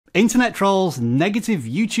Internet trolls, negative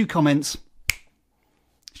YouTube comments.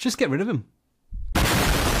 Let's just get rid of them.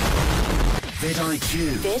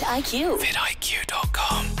 vidIQ. vidIQ.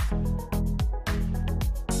 vidIQ.com.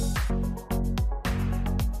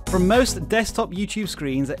 From most desktop YouTube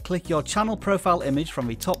screens, click your channel profile image from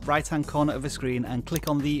the top right-hand corner of the screen and click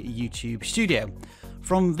on the YouTube Studio.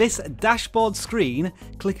 From this dashboard screen,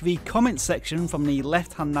 click the comments section from the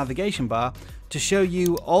left-hand navigation bar to show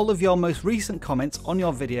you all of your most recent comments on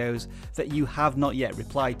your videos that you have not yet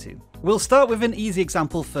replied to. We'll start with an easy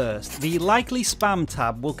example first. The likely spam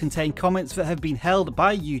tab will contain comments that have been held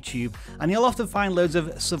by YouTube, and you'll often find loads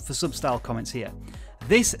of sub style comments here.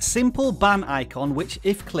 This simple ban icon, which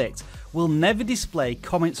if clicked, will never display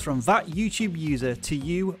comments from that YouTube user to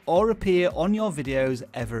you or appear on your videos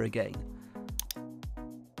ever again.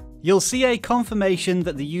 You'll see a confirmation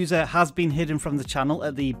that the user has been hidden from the channel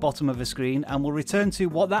at the bottom of the screen, and we'll return to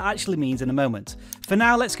what that actually means in a moment. For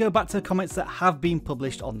now, let's go back to comments that have been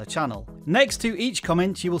published on the channel. Next to each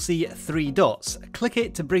comment, you will see 3 dots. Click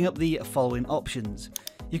it to bring up the following options.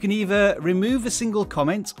 You can either remove a single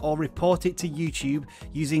comment or report it to YouTube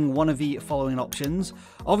using one of the following options.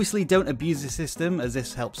 Obviously, don't abuse the system, as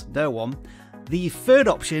this helps no one. The third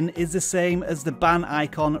option is the same as the ban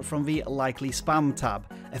icon from the likely spam tab,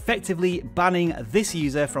 effectively banning this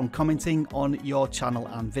user from commenting on your channel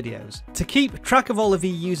and videos. To keep track of all of the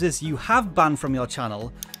users you have banned from your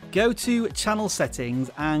channel, go to channel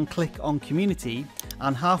settings and click on community,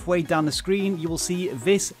 and halfway down the screen you will see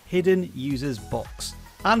this hidden users box.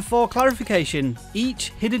 And for clarification, each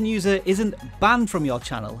hidden user isn't banned from your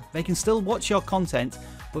channel. They can still watch your content,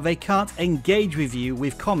 but they can't engage with you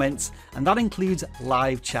with comments, and that includes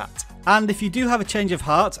live chat. And if you do have a change of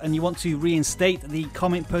heart and you want to reinstate the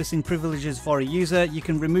comment posting privileges for a user, you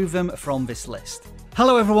can remove them from this list.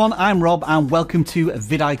 Hello everyone, I'm Rob and welcome to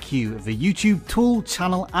vidIQ, the YouTube tool,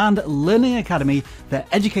 channel and learning academy that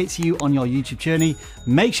educates you on your YouTube journey.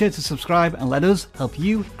 Make sure to subscribe and let us help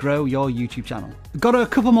you grow your YouTube channel. Got a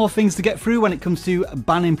couple more things to get through when it comes to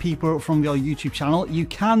banning people from your YouTube channel. You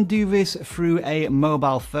can do this through a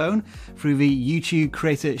mobile phone, through the YouTube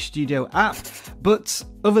Creator Studio app, but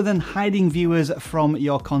other than hiding viewers from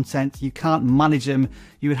your content, you can't manage them.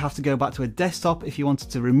 You would have to go back to a desktop if you wanted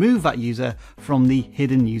to remove that user from the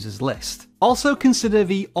hidden users list. Also consider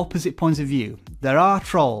the opposite point of view. There are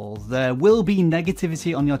trolls, there will be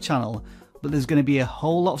negativity on your channel, but there's going to be a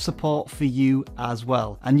whole lot of support for you as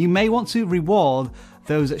well. And you may want to reward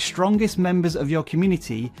those strongest members of your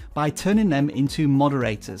community by turning them into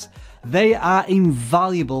moderators. They are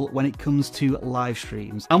invaluable when it comes to live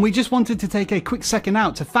streams. And we just wanted to take a quick second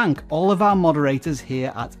out to thank all of our moderators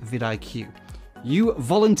here at vidIQ. You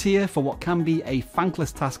volunteer for what can be a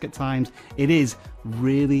thankless task at times. It is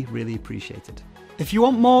really, really appreciated. If you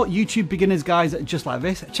want more YouTube beginners guides just like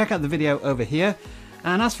this, check out the video over here.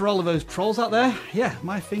 And as for all of those trolls out there, yeah,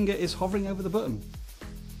 my finger is hovering over the button.